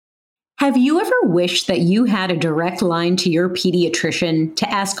Have you ever wished that you had a direct line to your pediatrician to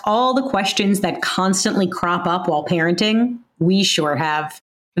ask all the questions that constantly crop up while parenting? We sure have.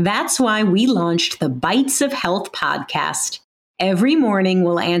 That's why we launched the Bites of Health podcast. Every morning,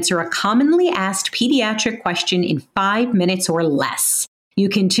 we'll answer a commonly asked pediatric question in 5 minutes or less. You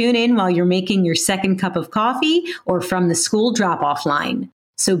can tune in while you're making your second cup of coffee or from the school drop-off line.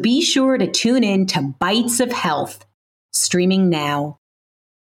 So be sure to tune in to Bites of Health, streaming now.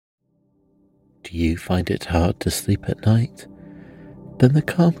 Do you find it hard to sleep at night? Then the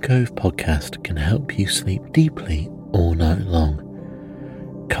Calm Cove podcast can help you sleep deeply all night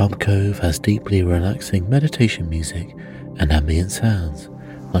long. Calm Cove has deeply relaxing meditation music and ambient sounds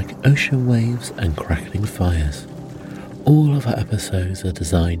like ocean waves and crackling fires. All of our episodes are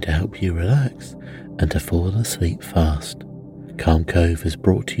designed to help you relax and to fall asleep fast. Calm Cove is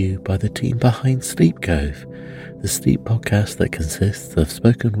brought to you by the team behind Sleep Cove, the sleep podcast that consists of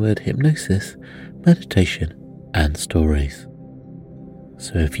spoken word hypnosis, meditation, and stories.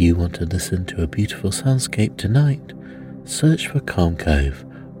 So if you want to listen to a beautiful soundscape tonight, search for Calm Cove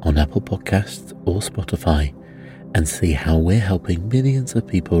on Apple Podcasts or Spotify and see how we're helping millions of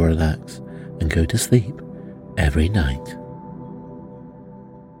people relax and go to sleep every night.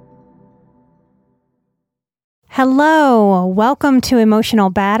 Hello, welcome to Emotional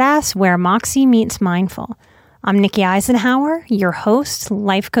Badass, where Moxie meets Mindful. I'm Nikki Eisenhower, your host,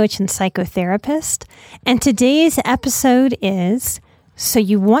 life coach, and psychotherapist, and today's episode is So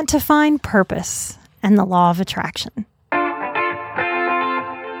You Want to Find Purpose and the Law of Attraction.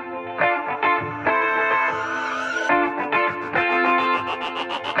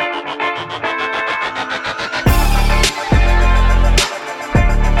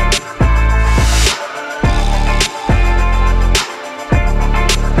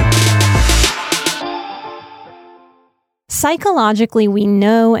 Psychologically, we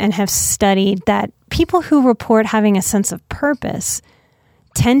know and have studied that people who report having a sense of purpose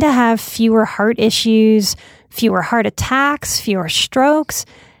tend to have fewer heart issues, fewer heart attacks, fewer strokes,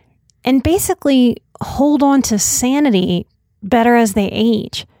 and basically hold on to sanity better as they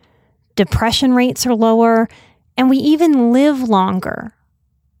age. Depression rates are lower, and we even live longer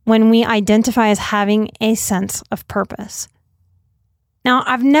when we identify as having a sense of purpose. Now,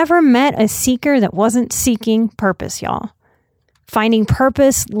 I've never met a seeker that wasn't seeking purpose, y'all. Finding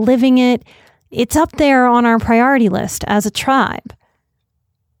purpose, living it, it's up there on our priority list as a tribe.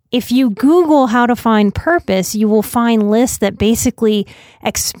 If you Google how to find purpose, you will find lists that basically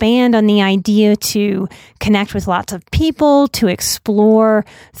expand on the idea to connect with lots of people, to explore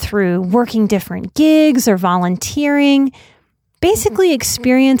through working different gigs or volunteering, basically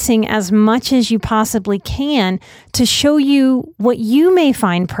experiencing as much as you possibly can to show you what you may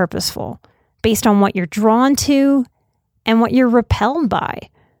find purposeful based on what you're drawn to and what you're repelled by.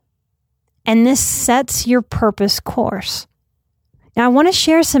 And this sets your purpose course. Now, I want to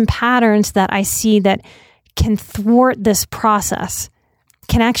share some patterns that I see that can thwart this process,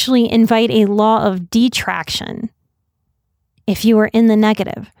 can actually invite a law of detraction if you are in the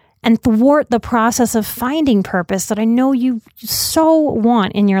negative, and thwart the process of finding purpose that I know you so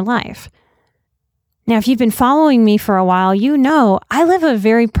want in your life. Now, if you've been following me for a while, you know I live a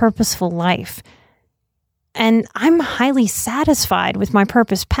very purposeful life. And I'm highly satisfied with my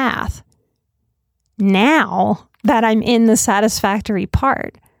purpose path. Now that I'm in the satisfactory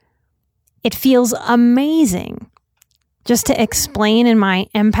part, it feels amazing just to explain in my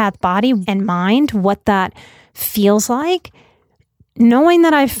empath body and mind what that feels like. Knowing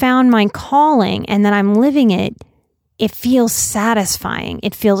that I've found my calling and that I'm living it, it feels satisfying.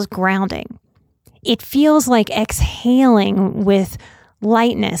 It feels grounding. It feels like exhaling with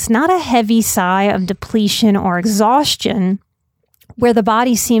lightness, not a heavy sigh of depletion or exhaustion where the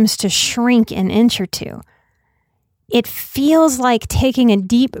body seems to shrink an inch or two. It feels like taking a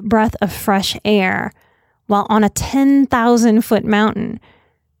deep breath of fresh air while on a 10,000-foot mountain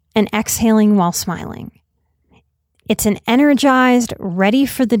and exhaling while smiling. It's an energized, ready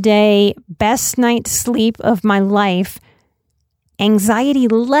for the day, best night's sleep of my life,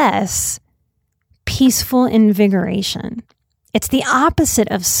 anxiety-less, peaceful invigoration. It's the opposite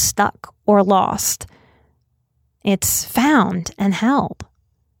of stuck or lost. It's found and held.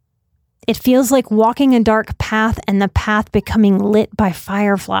 It feels like walking a dark path and the path becoming lit by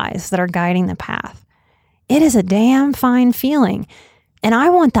fireflies that are guiding the path. It is a damn fine feeling, and I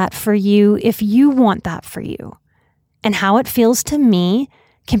want that for you if you want that for you. And how it feels to me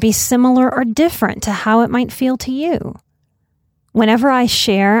can be similar or different to how it might feel to you. Whenever I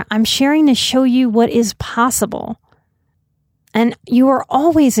share, I'm sharing to show you what is possible. And you are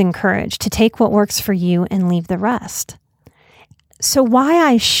always encouraged to take what works for you and leave the rest. So why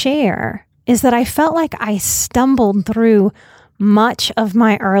I share is that I felt like I stumbled through much of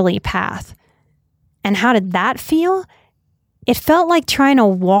my early path. And how did that feel? It felt like trying to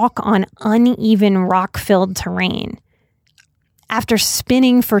walk on uneven rock-filled terrain. After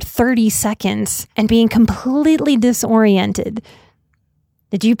spinning for 30 seconds and being completely disoriented.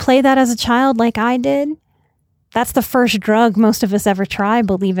 Did you play that as a child like I did? That's the first drug most of us ever try,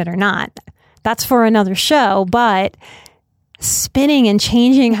 believe it or not. That's for another show, but spinning and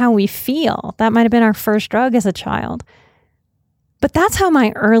changing how we feel, that might have been our first drug as a child. But that's how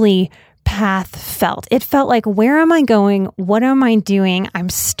my early path felt. It felt like, where am I going? What am I doing? I'm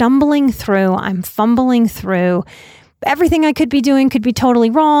stumbling through. I'm fumbling through. Everything I could be doing could be totally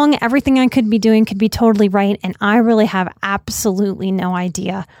wrong. Everything I could be doing could be totally right. And I really have absolutely no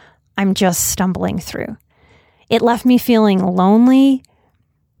idea. I'm just stumbling through. It left me feeling lonely.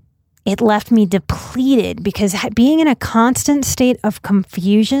 It left me depleted because being in a constant state of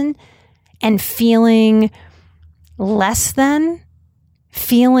confusion and feeling less than,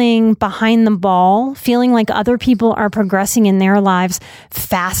 feeling behind the ball, feeling like other people are progressing in their lives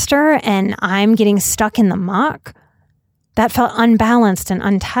faster and I'm getting stuck in the muck, that felt unbalanced and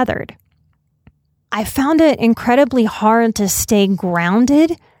untethered. I found it incredibly hard to stay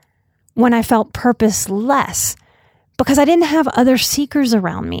grounded when I felt purposeless because I didn't have other seekers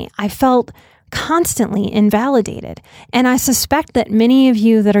around me. I felt constantly invalidated. And I suspect that many of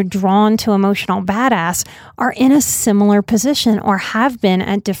you that are drawn to Emotional Badass are in a similar position or have been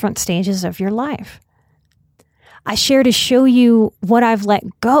at different stages of your life. I share to show you what I've let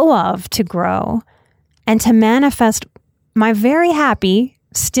go of to grow and to manifest my very happy,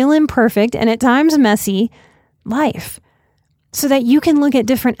 still imperfect, and at times messy life, so that you can look at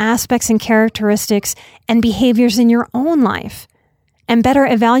different aspects and characteristics and behaviors in your own life and better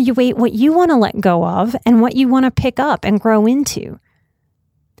evaluate what you want to let go of and what you want to pick up and grow into.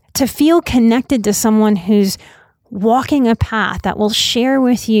 To feel connected to someone who's walking a path that will share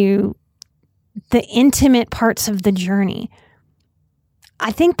with you the intimate parts of the journey.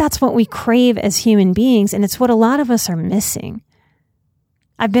 I think that's what we crave as human beings, and it's what a lot of us are missing.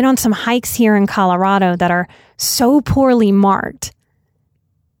 I've been on some hikes here in Colorado that are so poorly marked.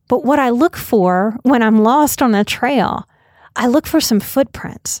 But what I look for when I'm lost on a trail, I look for some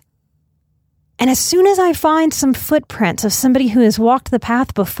footprints. And as soon as I find some footprints of somebody who has walked the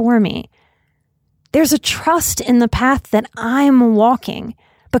path before me, there's a trust in the path that I'm walking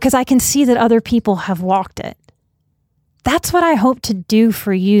because I can see that other people have walked it. That's what I hope to do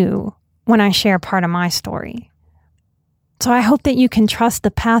for you when I share part of my story. So I hope that you can trust the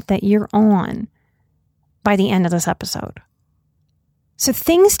path that you're on by the end of this episode. So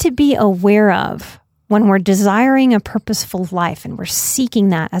things to be aware of when we're desiring a purposeful life and we're seeking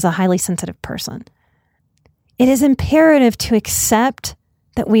that as a highly sensitive person. It is imperative to accept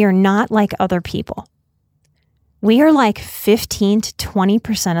that we are not like other people. We are like 15 to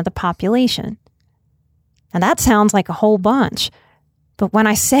 20% of the population. Now that sounds like a whole bunch, but when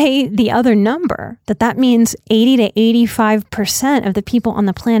I say the other number, that means 80 to 85% of the people on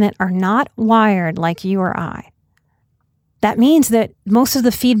the planet are not wired like you or I. That means that most of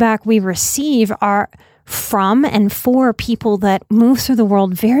the feedback we receive are from and for people that move through the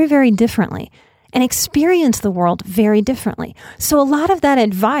world very, very differently and experience the world very differently. So a lot of that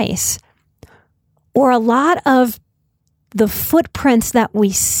advice or a lot of the footprints that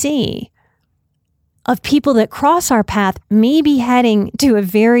we see of people that cross our path may be heading to a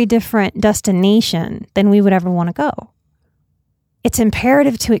very different destination than we would ever want to go. It's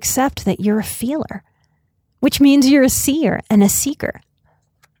imperative to accept that you're a feeler, which means you're a seer and a seeker.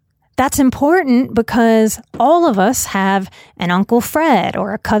 That's important because all of us have an Uncle Fred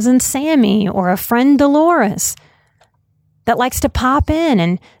or a cousin Sammy or a friend Dolores that likes to pop in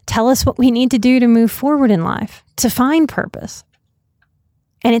and tell us what we need to do to move forward in life, to find purpose.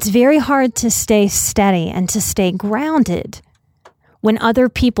 And it's very hard to stay steady and to stay grounded when other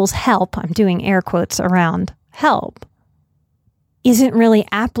people's help, I'm doing air quotes around help, isn't really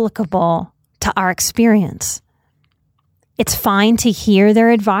applicable to our experience. It's fine to hear their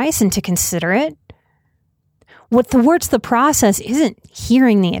advice and to consider it. What thwarts the process isn't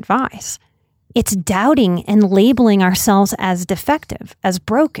hearing the advice. It's doubting and labeling ourselves as defective, as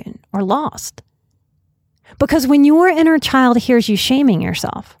broken, or lost. Because when your inner child hears you shaming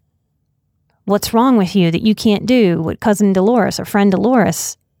yourself, what's wrong with you that you can't do what cousin Dolores or friend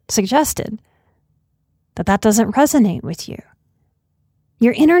Dolores suggested, that doesn't resonate with you.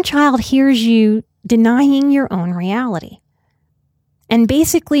 Your inner child hears you denying your own reality and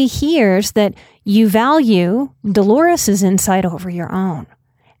basically hears that you value Dolores's insight over your own.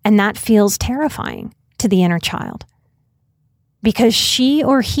 And that feels terrifying to the inner child. because she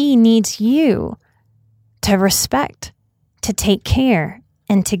or he needs you to respect, to take care,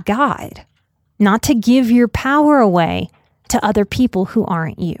 and to guide, not to give your power away to other people who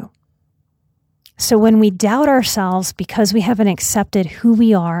aren't you. So when we doubt ourselves because we haven't accepted who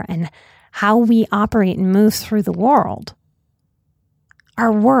we are and how we operate and move through the world,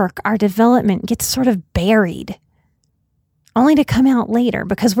 our work, our development gets sort of buried, only to come out later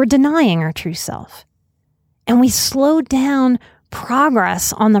because we're denying our true self. And we slow down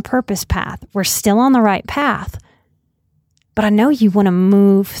progress on the purpose path. We're still on the right path, but I know you want to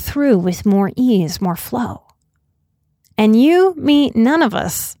move through with more ease, more flow. And you, me, none of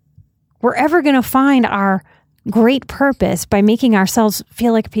us, we're ever going to find our great purpose by making ourselves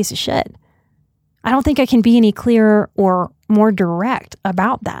feel like a piece of shit. I don't think I can be any clearer or more direct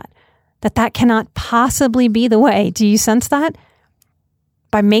about that cannot possibly be the way. Do you sense that?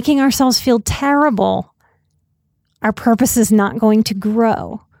 By making ourselves feel terrible, our purpose is not going to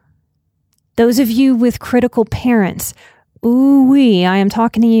grow. Those of you with critical parents, ooh-wee, I am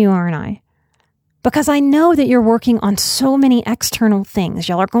talking to you, aren't I? Because I know that you're working on so many external things.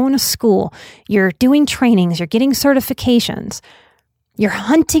 Y'all are going to school, you're doing trainings, you're getting certifications, you're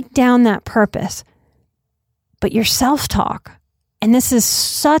hunting down that purpose. But your self-talk, and this is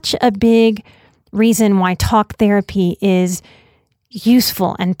such a big reason why talk therapy is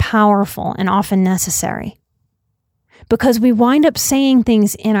useful and powerful and often necessary. Because we wind up saying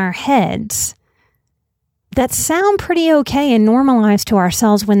things in our heads that sound pretty okay and normalized to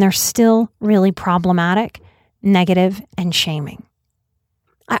ourselves when they're still really problematic, negative, and shaming.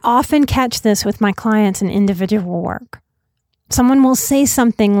 I often catch this with my clients in individual work. Someone will say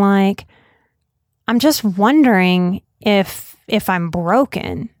something like, I'm just wondering if I'm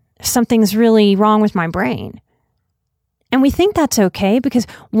broken, if something's really wrong with my brain. And we think that's okay because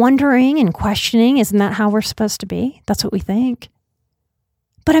wondering and questioning, isn't that how we're supposed to be? That's what we think.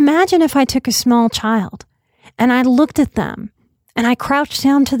 But imagine if I took a small child and I looked at them and I crouched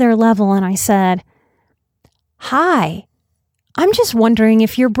down to their level and I said, "Hi, I'm just wondering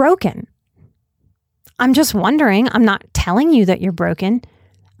if you're broken. I'm just wondering, I'm not telling you that you're broken.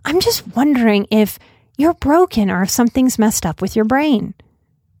 I'm just wondering if you're broken or if something's messed up with your brain.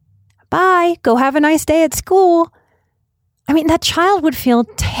 Bye, go have a nice day at school." I mean, that child would feel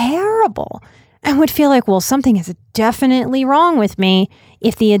terrible and would feel like, well, something is definitely wrong with me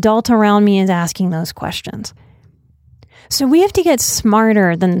if the adult around me is asking those questions. So we have to get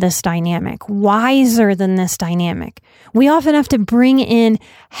smarter than this dynamic, wiser than this dynamic. We often have to bring in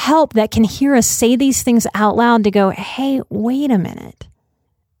help that can hear us say these things out loud to go, hey, wait a minute,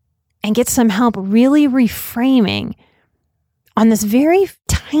 and get some help really reframing on this very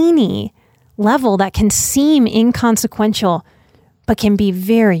tiny level that can seem inconsequential, but can be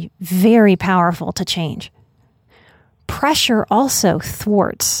very, very powerful to change. Pressure also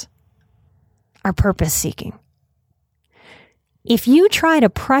thwarts our purpose seeking. If you try to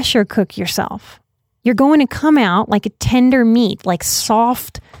pressure cook yourself, you're going to come out like a tender meat, like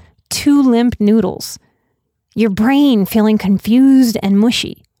soft, too limp noodles. Your brain feeling confused and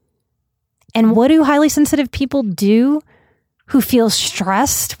mushy. And what do highly sensitive people do who feel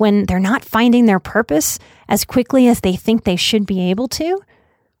stressed when they're not finding their purpose as quickly as they think they should be able to?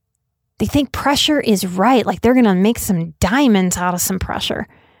 They think pressure is right, like they're going to make some diamonds out of some pressure.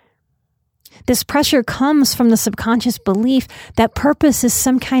 This pressure comes from the subconscious belief that purpose is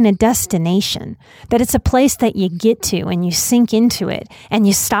some kind of destination, that it's a place that you get to and you sink into it and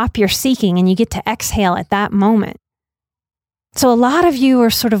you stop your seeking and you get to exhale at that moment. So a lot of you are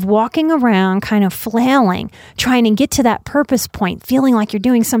sort of walking around kind of flailing, trying to get to that purpose point, feeling like you're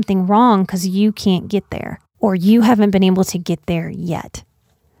doing something wrong because you can't get there or you haven't been able to get there yet.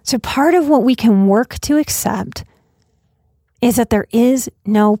 So part of what we can work to accept is that there is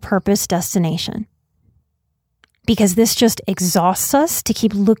no purpose destination, because this just exhausts us to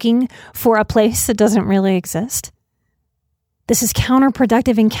keep looking for a place that doesn't really exist. This is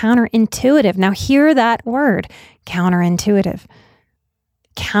counterproductive and counterintuitive. Now hear that word, counterintuitive.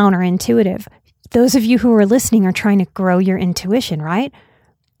 Counterintuitive. Those of you who are listening are trying to grow your intuition, right?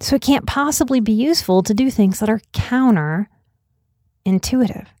 So it can't possibly be useful to do things that are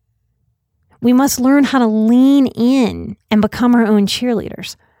counterintuitive. We must learn how to lean in and become our own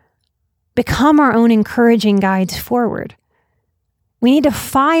cheerleaders. Become our own encouraging guides forward. We need to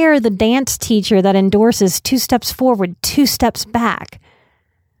fire the dance teacher that endorses 2 steps forward, 2 steps back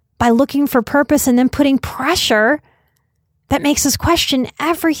by looking for purpose and then putting pressure that makes us question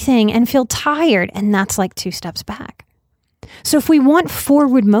everything and feel tired. And that's like 2 steps back. So if we want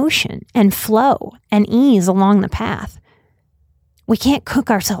forward motion and flow and ease along the path, we can't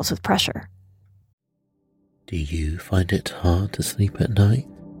cook ourselves with pressure. Do you find it hard to sleep at night?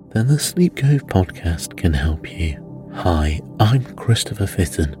 Then the Sleep Cove podcast can help you. Hi, I'm Christopher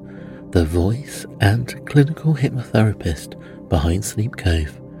Fitton, the voice and clinical hypnotherapist behind Sleep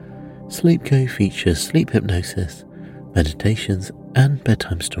Cove. Sleep Cove features sleep hypnosis, meditations, and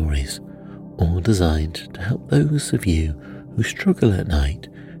bedtime stories, all designed to help those of you who struggle at night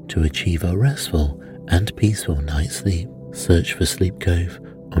to achieve a restful and peaceful night's sleep. Search for Sleep Cove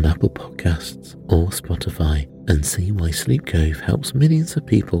on Apple Podcasts or Spotify and see why Sleep Cove helps millions of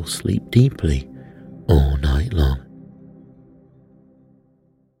people sleep deeply all night long.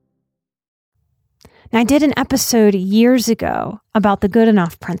 Now, I did an episode years ago about the good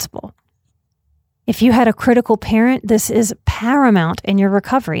enough principle. If you had a critical parent, this is paramount in your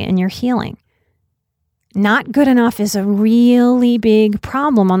recovery and your healing. Not good enough is a really big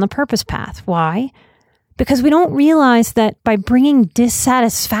problem on the purpose path. Why? Because we don't realize that by bringing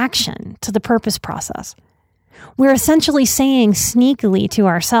dissatisfaction to the purpose process, we're essentially saying sneakily to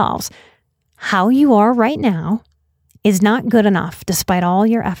ourselves, how you are right now is not good enough despite all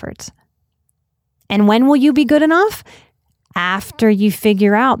your efforts. And when will you be good enough? After you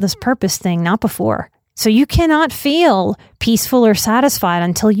figure out this purpose thing, not before. So you cannot feel peaceful or satisfied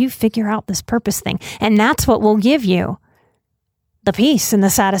until you figure out this purpose thing. And that's what will give you the peace and the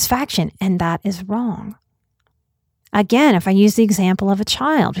satisfaction. And that is wrong. Again, if I use the example of a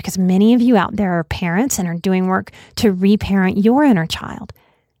child, because many of you out there are parents and are doing work to reparent your inner child.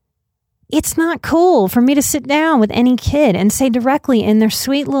 It's not cool for me to sit down with any kid and say directly in their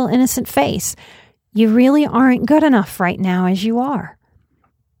sweet little innocent face, you really aren't good enough right now as you are.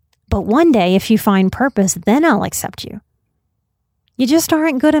 But one day, if you find purpose, then I'll accept you. You just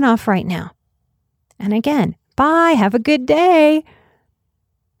aren't good enough right now. And again, bye, have a good day.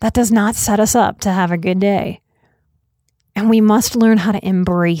 That does not set us up to have a good day. And we must learn how to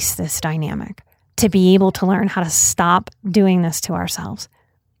embrace this dynamic, to be able to learn how to stop doing this to ourselves.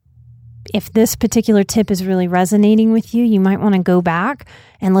 If this particular tip is really resonating with you, you might want to go back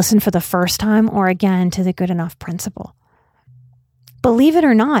and listen for the first time or again to the good enough principle. Believe it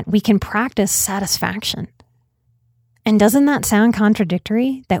or not, we can practice satisfaction. And doesn't that sound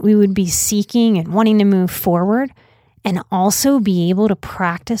contradictory that we would be seeking and wanting to move forward and also be able to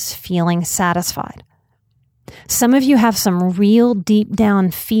practice feeling satisfied? Some of you have some real deep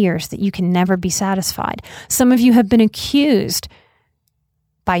down fears that you can never be satisfied. Some of you have been accused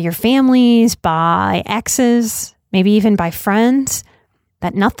by your families, by exes, maybe even by friends,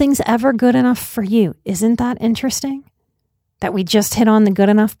 that nothing's ever good enough for you. Isn't that interesting? That we just hit on the good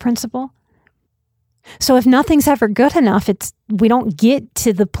enough principle? So if nothing's ever good enough, we don't get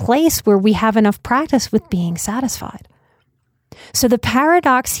to the place where we have enough practice with being satisfied. So the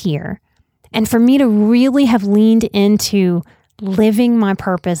paradox here, and for me to really have leaned into living my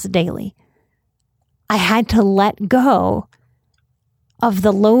purpose daily, I had to let go of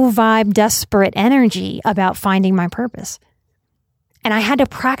the low vibe, desperate energy about finding my purpose. And I had to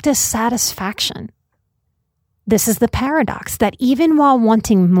practice satisfaction. This is the paradox, that even while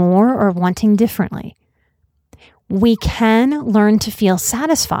wanting more or wanting differently, we can learn to feel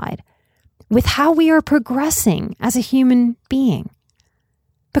satisfied with how we are progressing as a human being.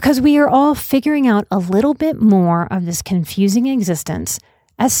 Because we are all figuring out a little bit more of this confusing existence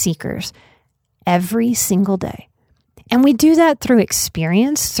as seekers every single day. And we do that through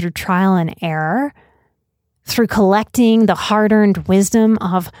experience, through trial and error, through collecting the hard-earned wisdom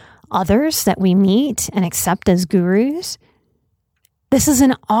of others that we meet and accept as gurus. This is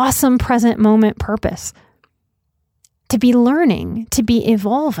an awesome present moment purpose. To be learning, to be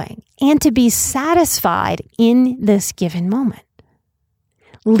evolving, and to be satisfied in this given moment.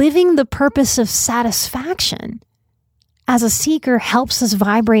 Living the purpose of satisfaction as a seeker helps us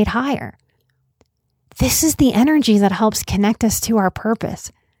vibrate higher. This is the energy that helps connect us to our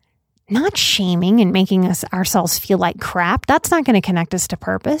purpose. Not shaming and making ourselves feel like crap. That's not going to connect us to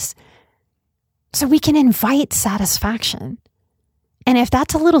purpose. So we can invite satisfaction. And if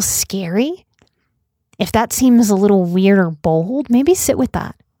that's a little scary, if that seems a little weird or bold, maybe sit with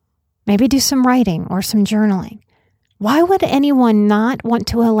that. Maybe do some writing or some journaling. Why would anyone not want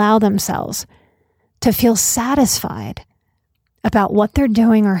to allow themselves to feel satisfied about what they're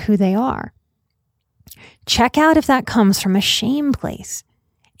doing or who they are? Check out if that comes from a shame place.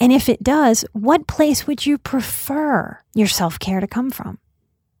 And if it does, what place would you prefer your self-care to come from?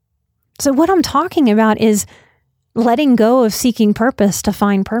 So what I'm talking about is letting go of seeking purpose to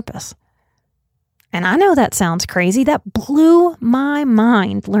find purpose. And I know that sounds crazy. That blew my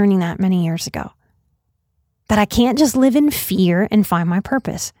mind learning that many years ago. That I can't just live in fear and find my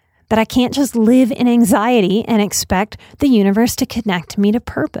purpose. That I can't just live in anxiety and expect the universe to connect me to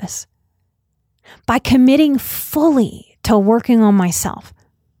purpose. By committing fully to working on myself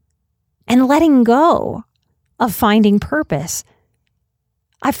and letting go of finding purpose,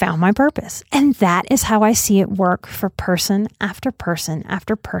 I found my purpose. And that is how I see it work for person after person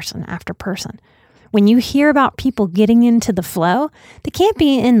after person after person. When you hear about people getting into the flow, they can't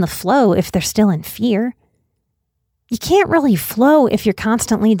be in the flow if they're still in fear. You can't really flow if you're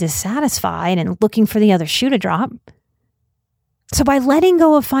constantly dissatisfied and looking for the other shoe to drop. So by letting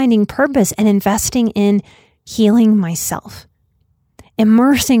go of finding purpose and investing in healing myself,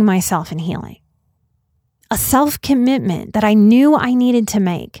 immersing myself in healing, a self-commitment that I knew I needed to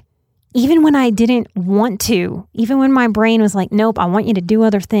make, even when I didn't want to, even when my brain was like, nope, I want you to do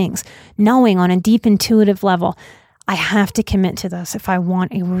other things, knowing on a deep intuitive level, I have to commit to this if I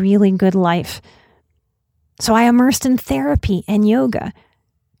want a really good life. So I immersed in therapy and yoga,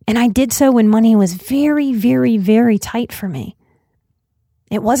 and I did so when money was very, very, very tight for me.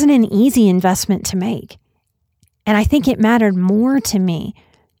 It wasn't an easy investment to make, and I think it mattered more to me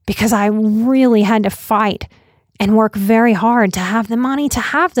because I really had to fight and work very hard to have the money, to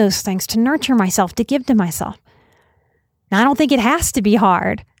have those things, to nurture myself, to give to myself. Now, I don't think it has to be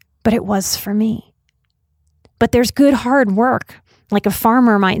hard, but it was for me. But there's good hard work. Like a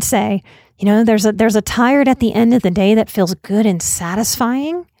farmer might say, there's a tired at the end of the day that feels good and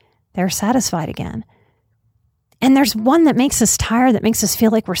satisfying. They're satisfied again. And there's one that makes us tired, that makes us feel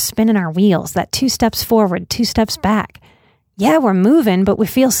like we're spinning our wheels, that 2 steps forward, 2 steps back. Yeah, we're moving, but we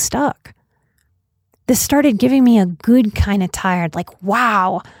feel stuck. This started giving me a good kind of tired, like,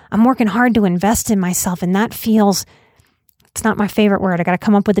 wow, I'm working hard to invest in myself. And that feels, it's not my favorite word. I got to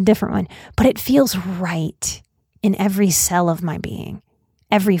come up with a different one, but it feels right in every cell of my being,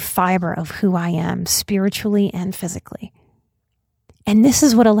 every fiber of who I am, spiritually and physically. And this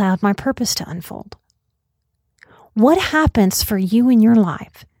is what allowed my purpose to unfold. What happens for you in your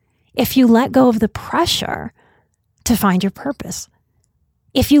life if you let go of the pressure to find your purpose?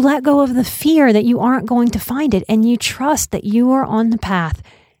 If you let go of the fear that you aren't going to find it and you trust that you are on the path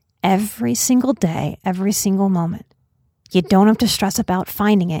every single day, every single moment. You don't have to stress about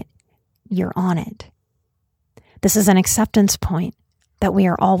finding it. You're on it. This is an acceptance point that we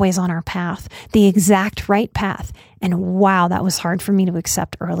are always on our path, the exact right path. And wow, that was hard for me to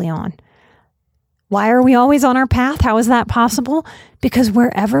accept early on. Why are we always on our path? How is that possible? Because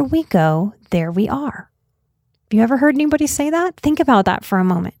wherever we go, there we are. Have you ever heard anybody say that? Think about that for a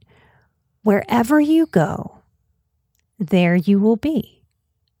moment. Wherever you go, there you will be.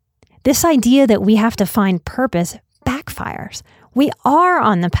 This idea that we have to find purpose backfires. We are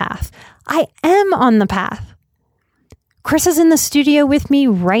on the path. I am on the path. Chris is in the studio with me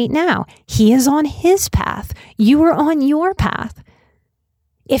right now. He is on his path. You are on your path.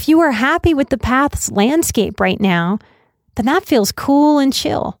 If you are happy with the path's landscape right now, then that feels cool and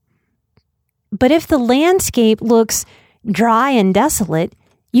chill. But if the landscape looks dry and desolate,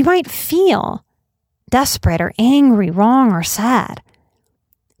 you might feel desperate or angry, wrong, or sad.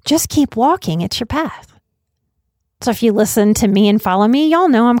 Just keep walking. It's your path. So if you listen to me and follow me, y'all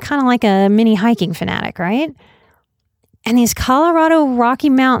know I'm kind of like a mini hiking fanatic, right? And these Colorado Rocky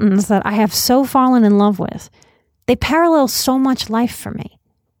Mountains that I have so fallen in love with, they parallel so much life for me.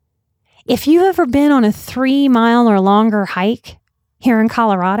 If you've ever been on a 3-mile or longer hike here in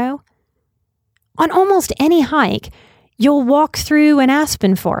Colorado, on almost any hike, you'll walk through an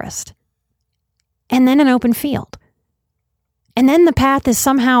aspen forest and then an open field. And then the path is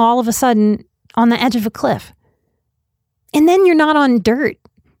somehow all of a sudden on the edge of a cliff. And then you're not on dirt.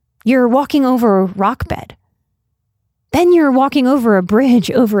 You're walking over a rock bed. Then you're walking over a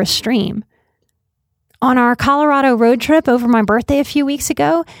bridge over a stream. On our Colorado road trip over my birthday a few weeks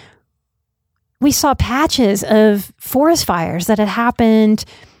ago, we saw patches of forest fires that had happened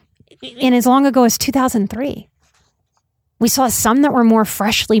in as long ago as 2003. We saw some that were more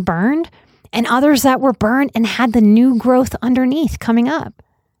freshly burned and others that were burned and had the new growth underneath coming up.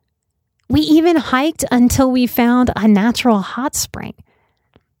 We even hiked until we found a natural hot spring.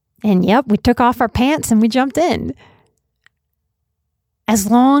 And yep, we took off our pants and we jumped in. As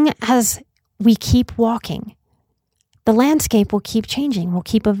long as we keep walking, the landscape will keep changing, will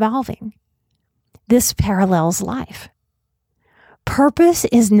keep evolving. This parallels life. Purpose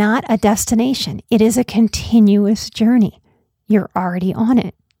is not a destination. It is a continuous journey. You're already on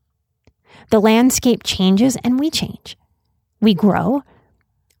it. The landscape changes and we change. We grow.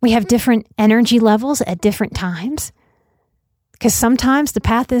 We have different energy levels at different times. Because sometimes the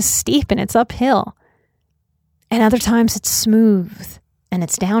path is steep and it's uphill. And other times it's smooth and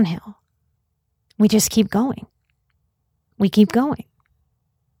it's downhill. We just keep going. We keep going.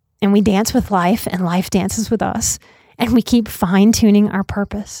 And we dance with life and life dances with us. And we keep fine-tuning our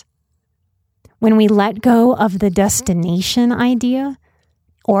purpose. when we let go of the destination idea,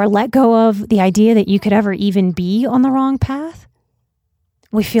 or let go of the idea that you could ever even be on the wrong path,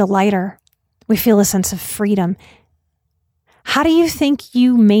 we feel lighter. We feel a sense of freedom. How do you think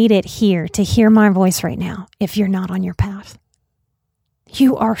you made it here to hear my voice right now if you're not on your path?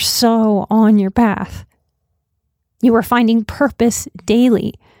 You are so on your path. You are finding purpose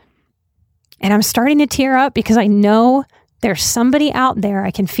daily. And I'm starting to tear up because I know there's somebody out there, I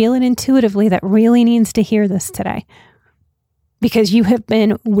can feel it intuitively, that really needs to hear this today. Because you have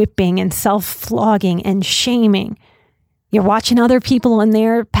been whipping and self-flogging and shaming. You're watching other people on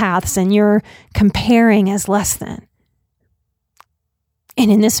their paths and you're comparing as less than.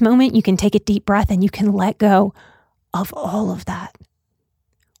 And in this moment, you can take a deep breath and you can let go of all of that.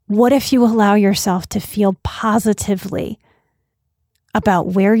 What if you allow yourself to feel positively about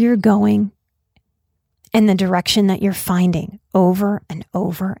where you're going and the direction that you're finding over and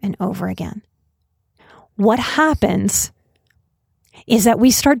over and over again? What happens is that we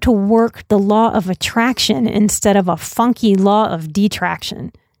start to work the law of attraction instead of a funky law of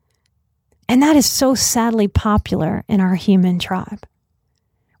detraction. And that is so sadly popular in our human tribe.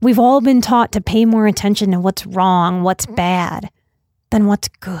 We've all been taught to pay more attention to what's wrong, what's bad, than what's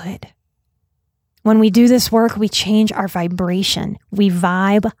good. When we do this work, we change our vibration. We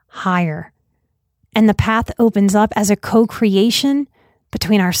vibe higher. And the path opens up as a co-creation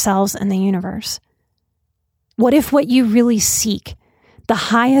between ourselves and the universe. What if what you really seek, the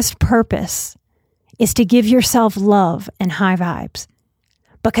highest purpose, is to give yourself love and high vibes?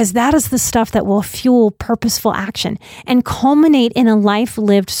 Because that is the stuff that will fuel purposeful action and culminate in a life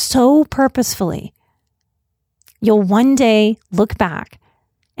lived so purposefully. You'll one day look back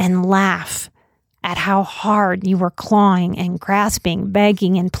and laugh at how hard you were clawing and grasping,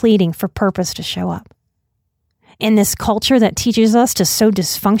 begging and pleading for purpose to show up. In this culture that teaches us to so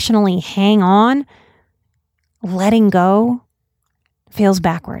dysfunctionally hang on, letting go feels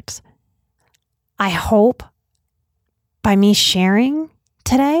backwards. I hope by me sharing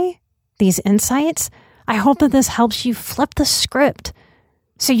today these insights, I hope that this helps you flip the script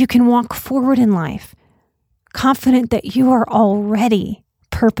so you can walk forward in life, confident that you are already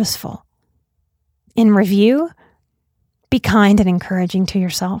purposeful. In review, be kind and encouraging to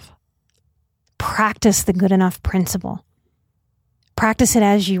yourself. Practice the good enough principle. Practice it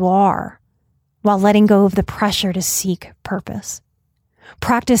as you are, while letting go of the pressure to seek purpose.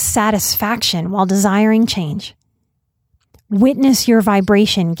 Practice satisfaction while desiring change. Witness your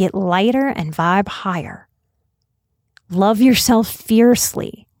vibration get lighter and vibe higher. Love yourself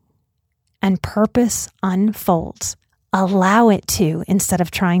fiercely, and purpose unfolds. Allow it to instead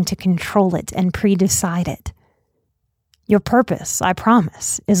of trying to control it and pre-decide it. Your purpose, I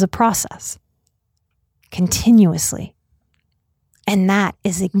promise, is a process. Continuously. And that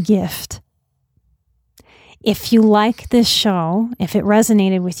is a gift. If you like this show, if it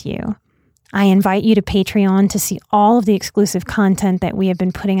resonated with you, I invite you to Patreon to see all of the exclusive content that we have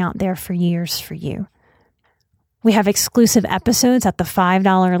been putting out there for years for you. We have exclusive episodes at the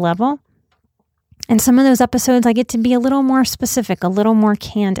 $5 level. And some of those episodes, I get to be a little more specific, a little more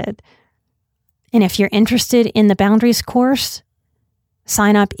candid. And if you're interested in the Boundaries course,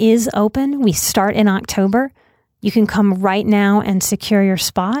 sign up is open. We start in October. You can come right now and secure your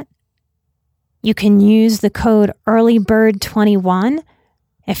spot. You can use the code EARLYBIRD21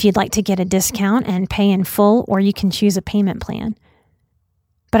 if you'd like to get a discount and pay in full, or you can choose a payment plan.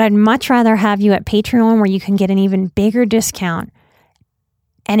 But I'd much rather have you at Patreon, where you can get an even bigger discount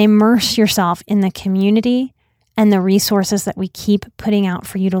and immerse yourself in the community and the resources that we keep putting out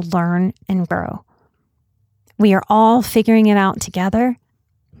for you to learn and grow. We are all figuring it out together.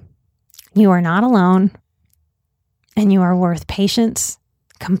 You are not alone, and you are worth patience,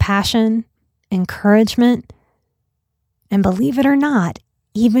 compassion, encouragement, and believe it or not,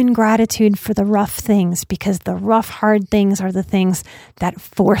 even gratitude for the rough things, because the rough, hard things are the things that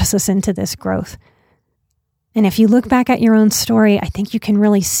force us into this growth. And if you look back at your own story, I think you can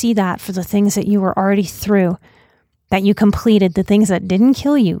really see that for the things that you were already through, that you completed, the things that didn't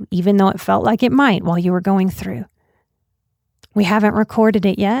kill you, even though it felt like it might while you were going through. We haven't recorded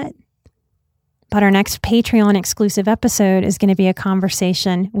it yet, but our next Patreon exclusive episode is going to be a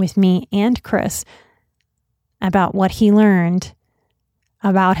conversation with me and Chris about what he learned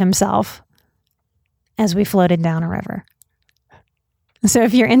about himself as we floated down a river. So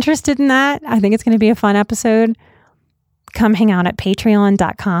if you're interested in that, I think it's going to be a fun episode. Come hang out at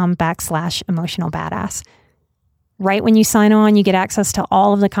patreon.com/emotionalbadass. Right when you sign on, you get access to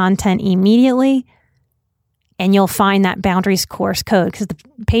all of the content immediately, and you'll find that Boundaries course code, because the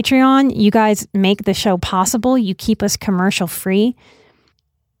Patreon, you guys make the show possible. You keep us commercial free.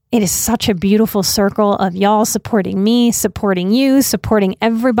 It is such a beautiful circle of y'all supporting me, supporting you, supporting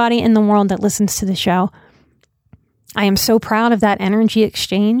everybody in the world that listens to the show. I am so proud of that energy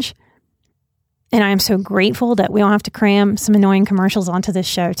exchange. And I am so grateful that we don't have to cram some annoying commercials onto this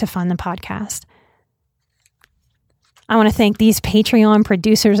show to fund the podcast. I want to thank these Patreon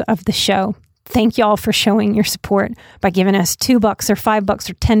producers of the show. Thank y'all for showing your support by giving us $2 or $5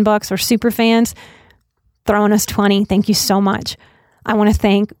 or $10 or super fans, throwing us 20. Thank you so much. I want to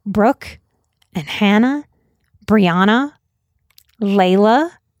thank Brooke and Hannah, Brianna,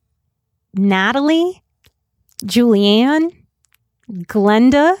 Layla, Natalie, Julianne,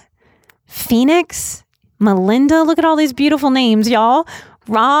 Glenda, Phoenix, Melinda. Look at all these beautiful names, y'all.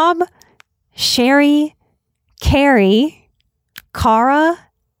 Rob, Sherry, Carrie, Cara,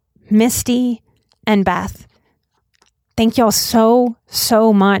 Misty, and Beth. Thank y'all so,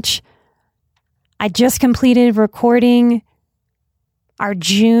 so much. I just completed recording our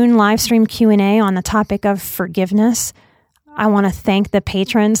June live stream Q&A on the topic of forgiveness. I want to thank the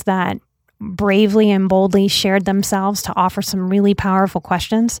patrons that bravely and boldly shared themselves to offer some really powerful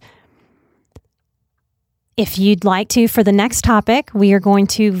questions. If you'd like to, for the next topic, we are going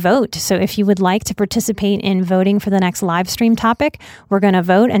to vote. So if you would like to participate in voting for the next live stream topic, we're going to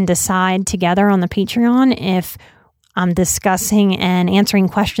vote and decide together on the Patreon if I'm discussing and answering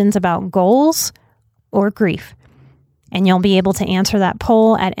questions about goals or grief. And you'll be able to answer that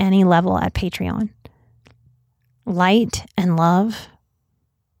poll at any level at Patreon. Light and love.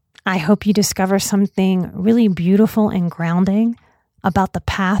 I hope you discover something really beautiful and grounding about the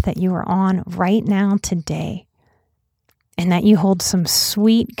path that you are on right now today, and that you hold some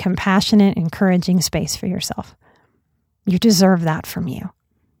sweet, compassionate, encouraging space for yourself. You deserve that from you.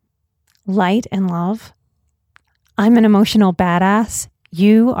 Light and love. I'm an emotional badass.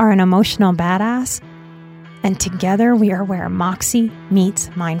 You are an emotional badass. And together we are where Moxie meets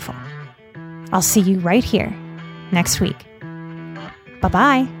mindful. I'll see you right here next week.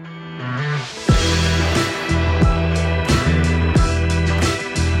 Bye-bye.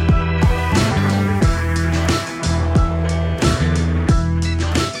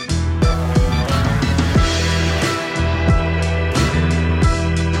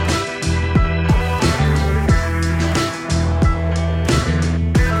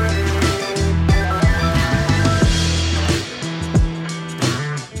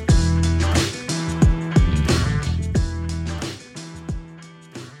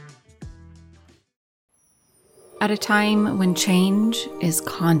 At a time when change is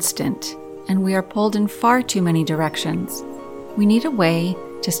constant and we are pulled in far too many directions, we need a way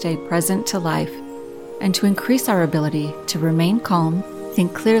to stay present to life and to increase our ability to remain calm,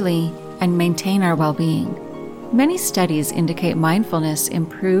 think clearly, and maintain our well-being. Many studies indicate mindfulness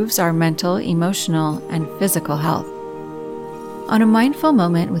improves our mental, emotional, and physical health. On A Mindful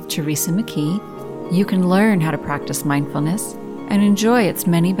Moment with Teresa McKee, you can learn how to practice mindfulness and enjoy its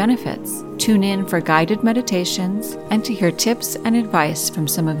many benefits. Tune in for guided meditations and to hear tips and advice from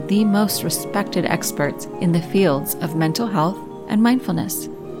some of the most respected experts in the fields of mental health and mindfulness.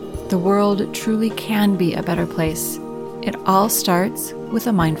 The world truly can be a better place. It all starts with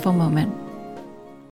a mindful moment.